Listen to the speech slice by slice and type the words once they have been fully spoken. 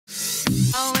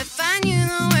Oh, if I knew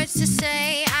the words to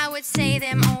say, I would say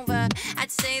them over.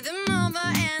 I'd say them over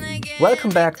and again. Welcome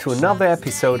back to another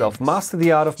episode of Master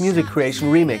the Art of Music Creation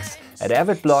Remix at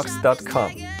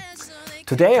avidblogs.com.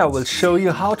 Today I will show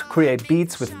you how to create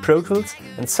beats with Pro Tools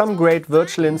and some great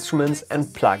virtual instruments and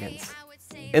plugins.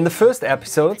 In the first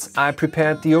episodes I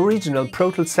prepared the original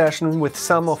Pro Tools session with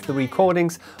some of the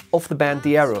recordings of the band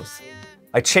The Arrows.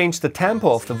 I changed the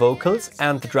tempo of the vocals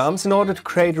and the drums in order to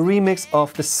create a remix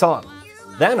of the song.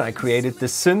 Then I created the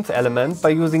synth element by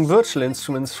using virtual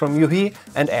instruments from Yuhi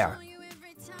and Air.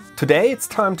 Today it's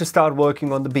time to start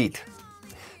working on the beat.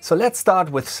 So let's start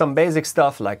with some basic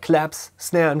stuff like claps,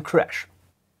 snare and crash.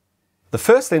 The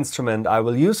first instrument I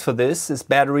will use for this is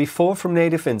Battery 4 from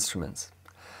Native Instruments.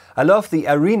 I love the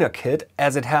Arena kit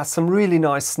as it has some really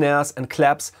nice snares and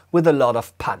claps with a lot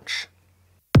of punch.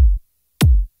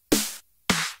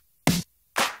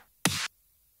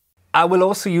 I will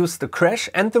also use the crash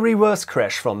and the reverse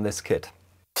crash from this kit.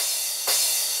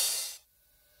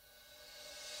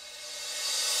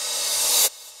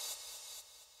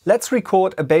 Let's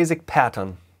record a basic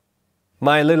pattern.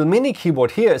 My little mini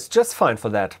keyboard here is just fine for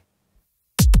that.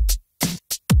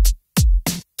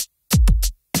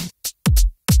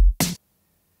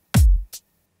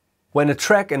 When a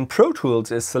track in Pro Tools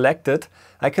is selected,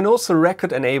 I can also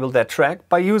record enable that track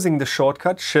by using the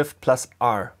shortcut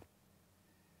Shift+R.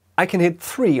 I can hit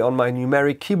 3 on my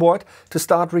numeric keyboard to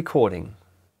start recording.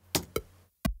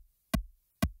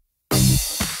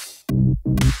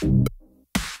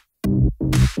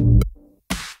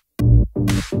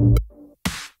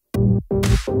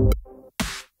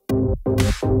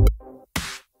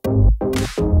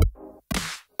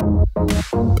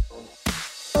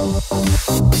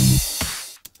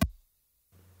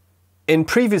 In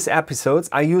previous episodes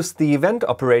I used the Event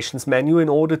Operations menu in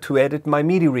order to edit my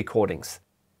MIDI recordings.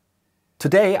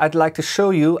 Today I'd like to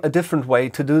show you a different way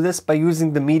to do this by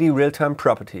using the MIDI real-time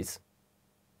properties.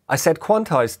 I set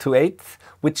quantize to 1/8,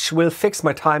 which will fix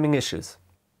my timing issues.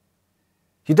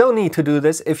 You don't need to do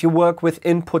this if you work with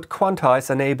input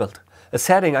quantize enabled, a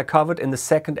setting I covered in the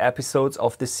second episodes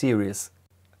of this series.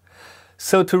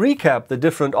 So to recap the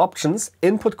different options,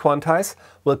 input quantize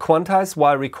will quantize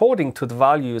while recording to the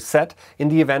value set in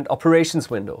the Event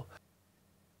Operations window.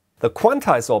 The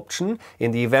quantize option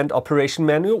in the Event Operation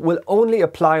menu will only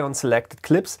apply on selected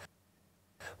clips,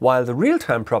 while the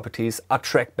real-time properties are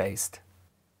track-based.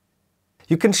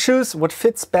 You can choose what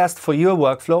fits best for your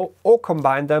workflow or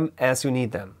combine them as you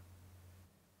need them.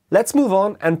 Let's move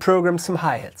on and program some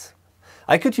hi-hats.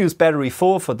 I could use Battery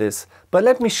 4 for this, but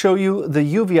let me show you the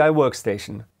UVI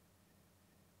workstation.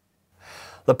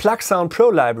 The Plug Sound Pro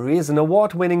library is an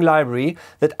award-winning library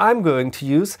that I'm going to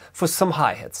use for some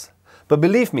hi-hats. But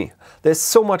believe me, there's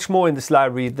so much more in this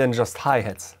library than just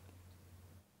hi-hats.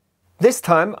 This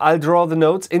time I'll draw the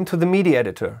notes into the MIDI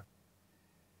editor.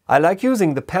 I like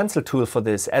using the pencil tool for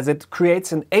this as it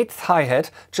creates an 1/8 hi-hat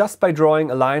just by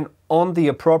drawing a line on the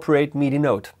appropriate MIDI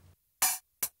note.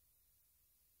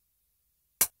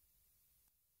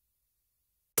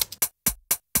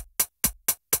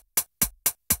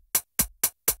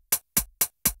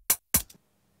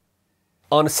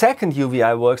 On a second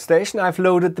UVI workstation I've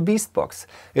loaded the Beast Box.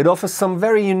 It offers some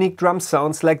very unique drum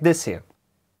sounds like this here.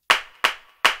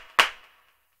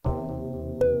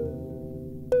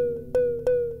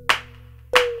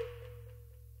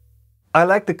 I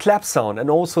like the clap sound and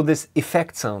also this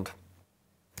effect sound.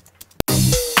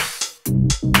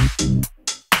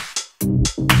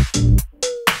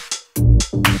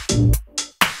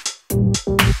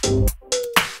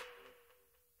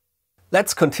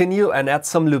 Let's continue and add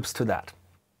some loops to that.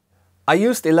 I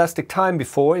used elastic time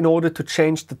before in order to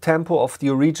change the tempo of the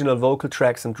original vocal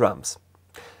tracks and drums.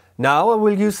 Now I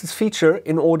will use this feature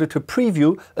in order to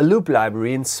preview a loop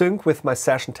library in sync with my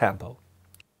session tempo.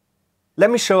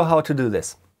 Let me show how to do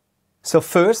this. So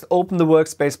first open the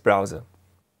Workspace browser.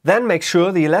 Then make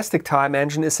sure the elastic time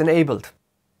engine is enabled.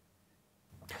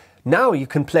 Now you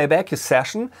can play back your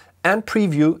session and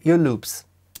preview your loops.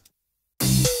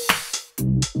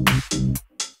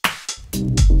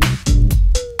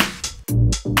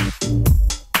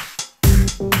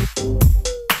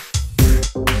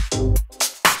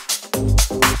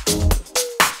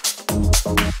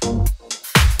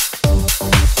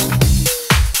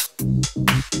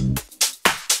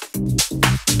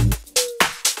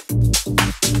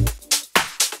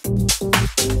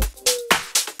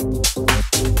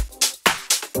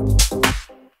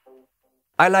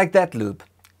 I like that loop.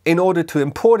 In order to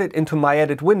import it into my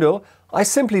edit window, I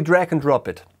simply drag and drop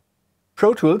it.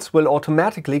 Pro Tools will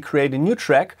automatically create a new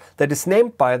track that is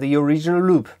named by the original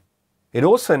loop. It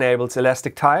also enables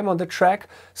elastic time on the track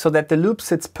so that the loop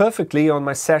sits perfectly on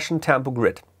my session tempo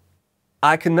grid.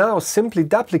 I can now simply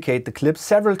duplicate the clip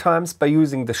several times by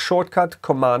using the shortcut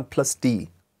Command+D.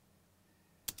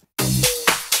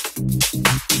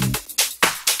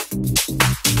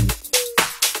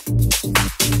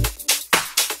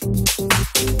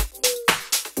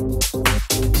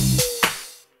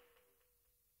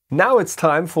 Now it's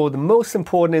time for the most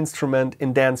important instrument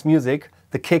in dance music,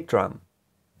 the kick drum.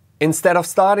 Instead of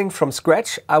starting from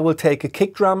scratch, I will take a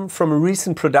kick drum from a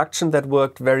recent production that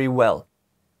worked very well.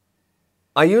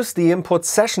 I use the import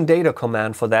session data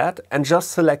command for that and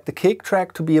just select the kick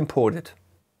track to be imported.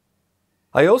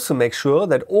 I also make sure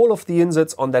that all of the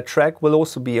inserts on that track will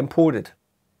also be imported.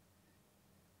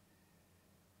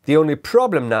 The only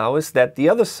problem now is that the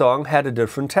other song had a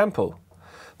different tempo.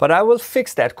 But I will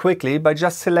fix that quickly by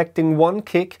just selecting one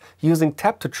kick using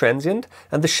Tab to Transient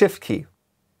and the Shift key.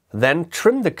 Then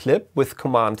trim the clip with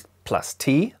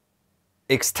Command+T,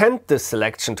 extend the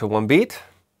selection to one beat,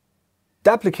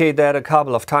 duplicate that a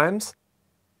couple of times,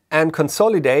 and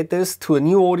consolidate this to a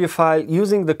new audio file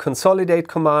using the Consolidate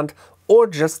command or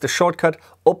just the shortcut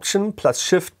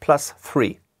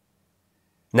Option+Shift+3.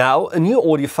 Now a new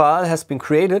audio file has been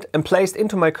created and placed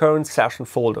into my current session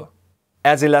folder.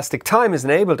 As elastic time is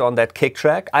enabled on that kick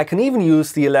track, I can even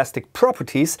use the elastic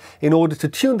properties in order to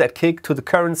tune that kick to the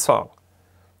current song.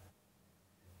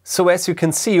 So as you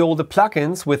can see, all the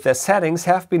plugins with their settings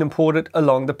have been imported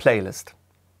along the playlist.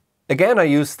 Again, I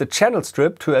use the channel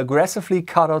strip to aggressively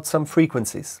cut out some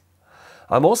frequencies.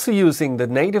 I'm also using the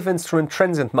native instrument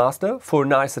Transient Master for a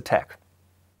nice attack.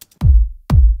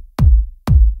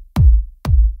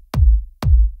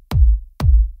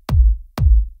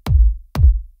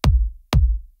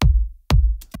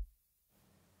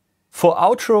 For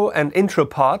outro and intro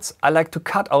parts, I like to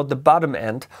cut out the bottom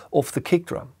end of the kick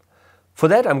drum. For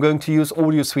that, I'm going to use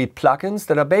Audio Suite plugins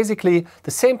that are basically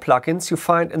the same plugins you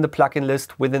find in the plugin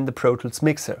list within the Pro Tools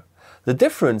mixer. The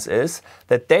difference is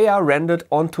that they are rendered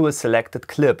onto a selected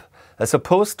clip, as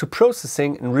opposed to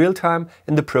processing in real time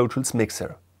in the Pro Tools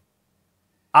mixer.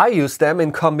 I use them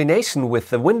in combination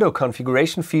with the window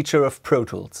configuration feature of Pro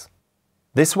Tools.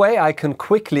 This way I can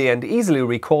quickly and easily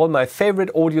recall my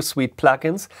favorite Audio Suite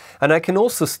plugins, and I can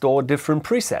also store different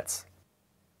presets.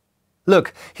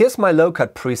 Look, here's my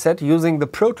low-cut preset using the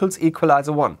Pro Tools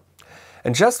Equalizer 1.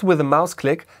 And just with a mouse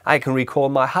click I can recall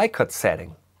my high-cut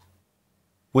setting.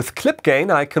 With clip gain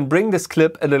I can bring this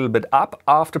clip a little bit up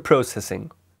after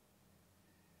processing.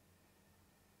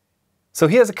 So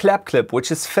here's a clap clip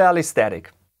which is fairly static.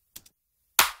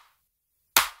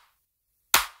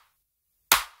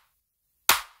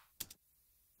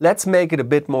 Let's make it a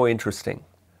bit more interesting.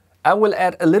 I will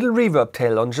add a little reverb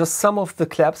tail on just some of the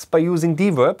claps by using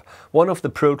Deverb, one of the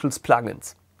Pro Tools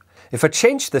plugins. If I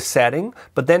change the setting,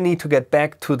 but then need to get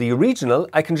back to the original,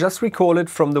 I can just recall it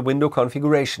from the window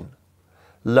configuration.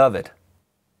 Love it.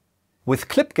 With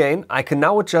clip gain, I can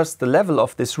now adjust the level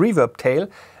of this reverb tail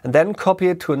and then copy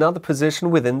it to another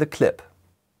position within the clip.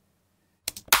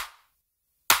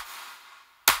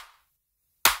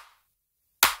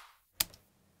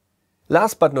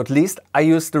 Last but not least, I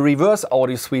use the Reverse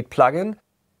Audio Suite plugin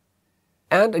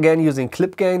and again using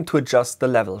clip gain to adjust the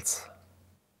levels.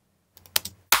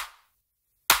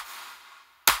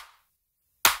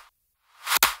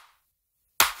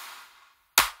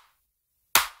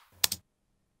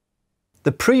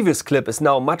 The previous clip is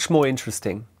now much more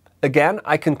interesting. Again,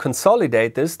 I can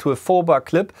consolidate this to a 4-bar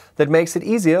clip that makes it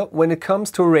easier when it comes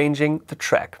to arranging the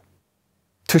track.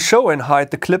 To show and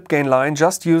hide the clip gain line,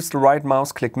 just use the right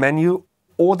mouse click menu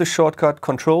or the shortcut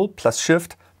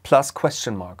Ctrl+Shift+?.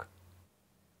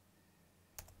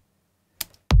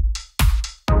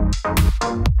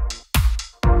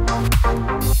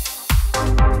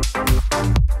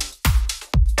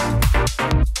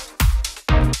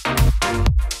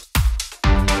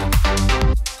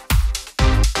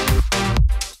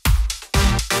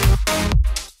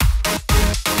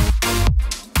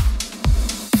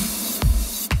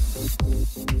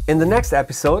 In the next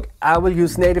episode, I will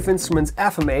use Native Instruments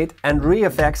FM8 and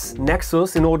ReFX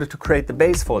Nexus in order to create the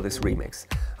bass for this remix.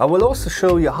 I will also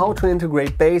show you how to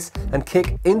integrate bass and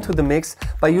kick into the mix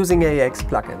by using AX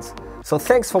plugins. So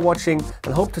thanks for watching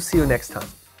and hope to see you next time.